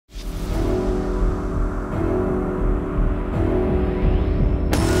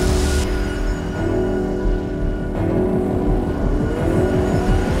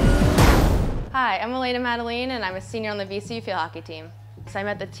Alaina Madeline, and I'm a senior on the VCU field hockey team. So I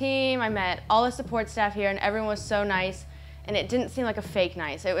met the team, I met all the support staff here, and everyone was so nice, and it didn't seem like a fake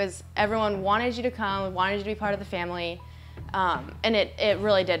nice. It was, everyone wanted you to come, wanted you to be part of the family, and it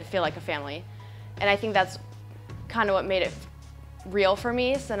really did feel like a family. And I think that's kind of what made it real for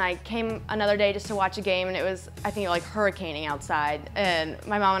me. So then I came another day just to watch a game, and it was, I think, like hurricaning outside, and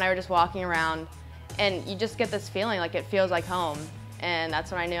my mom and I were just walking around, and you just get this feeling like it feels like home, and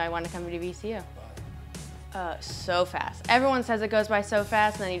that's when I knew I wanted to come to VCU. So fast. Everyone says it goes by so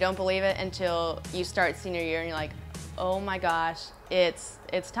fast, and then you don't believe it until you start senior year and you're like, oh my gosh, it's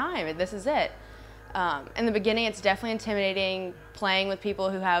time, this is it. In the beginning, it's definitely intimidating, playing with people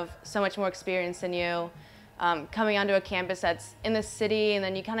who have so much more experience than you, coming onto a campus that's in the city, and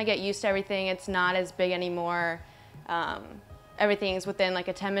then you kind of get used to everything. It's not as big anymore. Everything's within like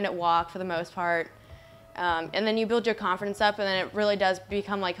a 10-minute walk for the most part. And then you build your confidence up, and then it really does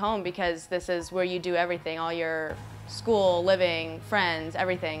become like home, because this is where you do everything, all your school, living, friends,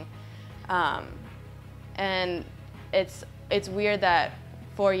 everything. And it's weird that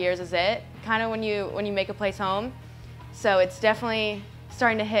 4 years is it, kind of when you make a place home. So it's definitely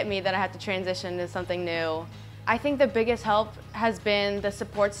starting to hit me that I have to transition to something new. I think the biggest help has been the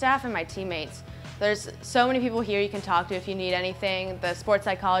support staff and my teammates. There's so many people here you can talk to if you need anything. The sports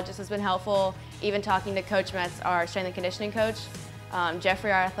psychologist has been helpful, even talking to Coach Metz, our strength and conditioning coach,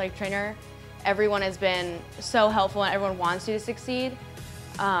 Jeffrey, our athletic trainer. Everyone has been so helpful, and everyone wants you to succeed.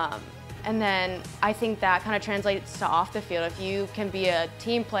 And then I think that kind of translates to off the field. If you can be a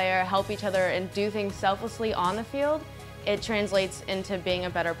team player, help each other, and do things selflessly on the field, it translates into being a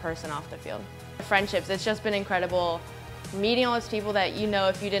better person off the field. Friendships, it's just been incredible. Meeting all those people that you know,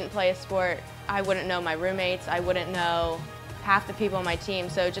 if you didn't play a sport, I wouldn't know my roommates, I wouldn't know half the people on my team.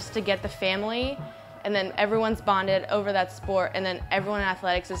 So just to get the family, and then everyone's bonded over that sport, and then everyone in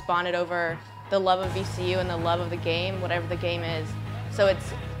athletics is bonded over the love of VCU and the love of the game, whatever the game is. So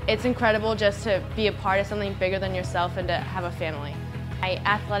it's incredible just to be a part of something bigger than yourself and to have a family. My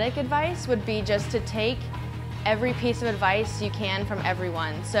athletic advice would be just to take every piece of advice you can from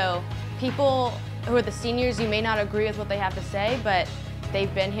everyone. So people who are the seniors, you may not agree with what they have to say, but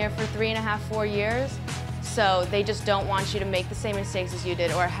they've been here for 3.5, 4 years, so they just don't want you to make the same mistakes as you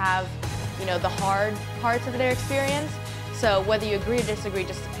did or have, you know, the hard parts of their experience. So whether you agree or disagree,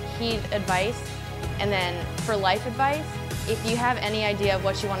 just heed advice. And then for life advice, if you have any idea of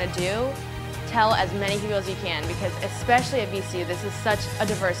what you want to do, tell as many people as you can, because especially at VCU, this is such a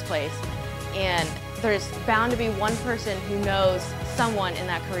diverse place, and there's bound to be one person who knows someone in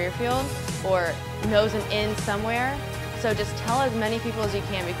that career field or knows an in somewhere. So just tell as many people as you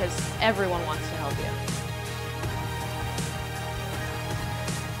can, because everyone wants to help you.